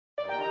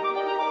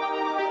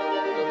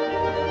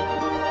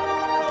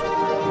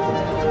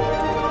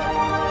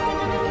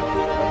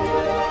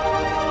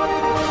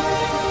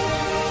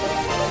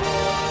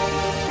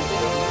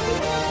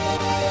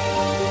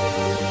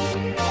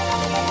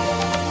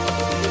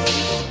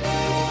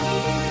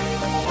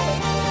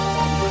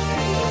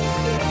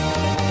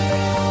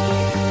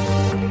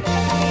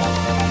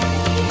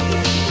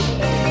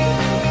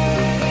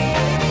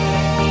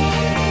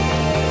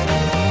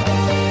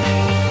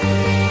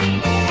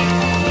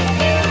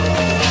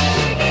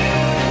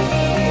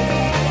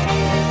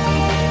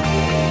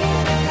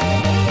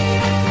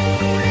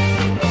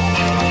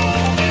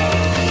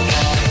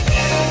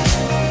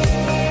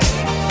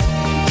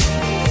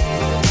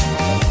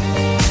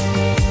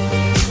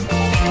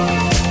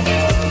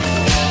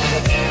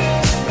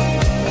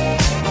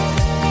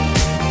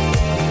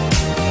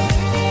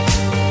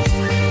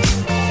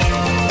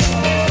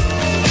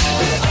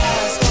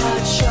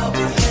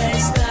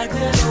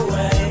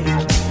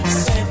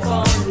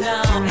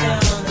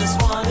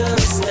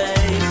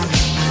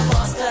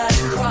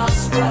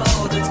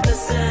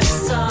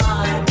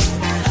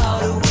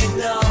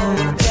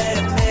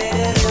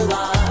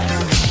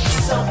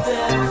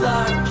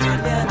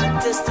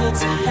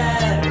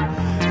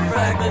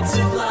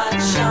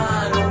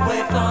shine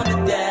away from the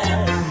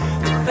dead.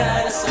 The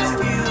fantasize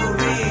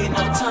fury,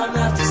 no time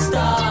left to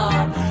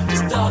stop.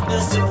 This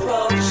darkness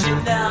approaching,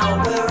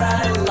 now we're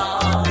at a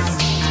loss.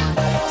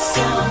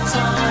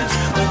 Sometimes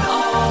when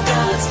all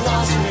that's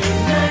lost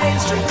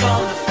remains, drink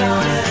from the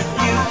fountain of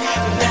youth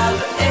and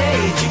never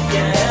age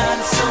again.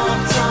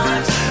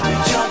 Sometimes we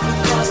jump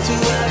across to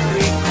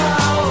every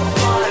cloud,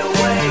 fly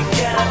away,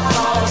 get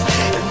lost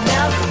and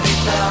never be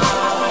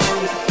found.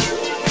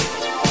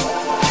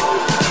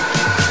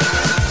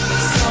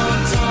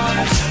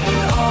 Sometimes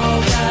when all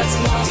that's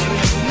lost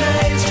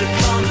remains, drink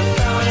from the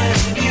fountain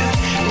of youth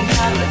and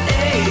never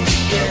age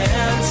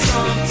again.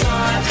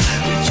 Sometimes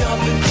we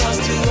jump across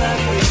to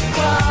every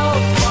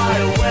cloud, fly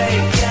away,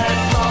 get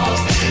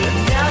lost and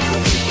never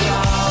be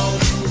found.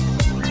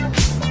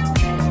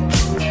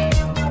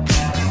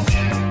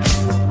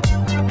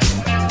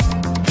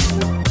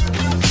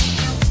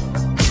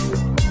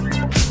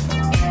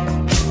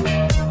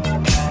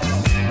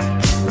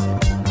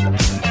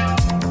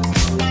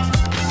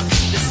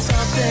 There's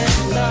something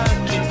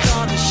lurking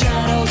from the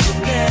shadows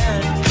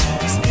within,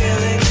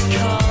 stealing the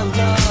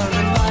color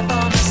and life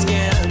on the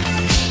skin.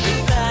 The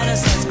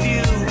fantasize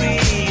fury,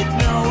 you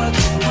know what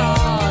the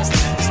cost.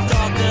 This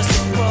darkness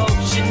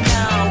approaching,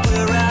 now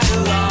we're at a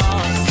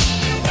loss.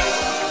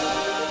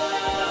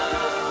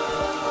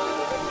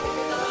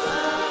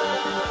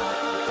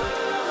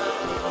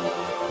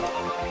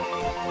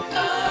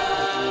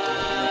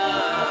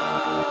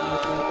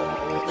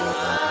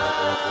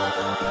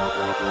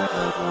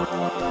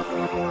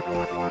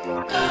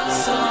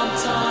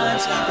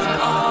 Sometimes when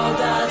all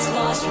that's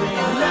lost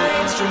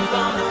remains, drink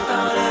from the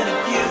fountain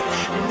of youth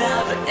and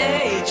never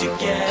age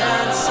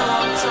again.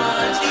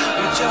 Sometimes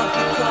we jump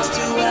across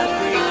to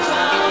every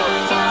cloud,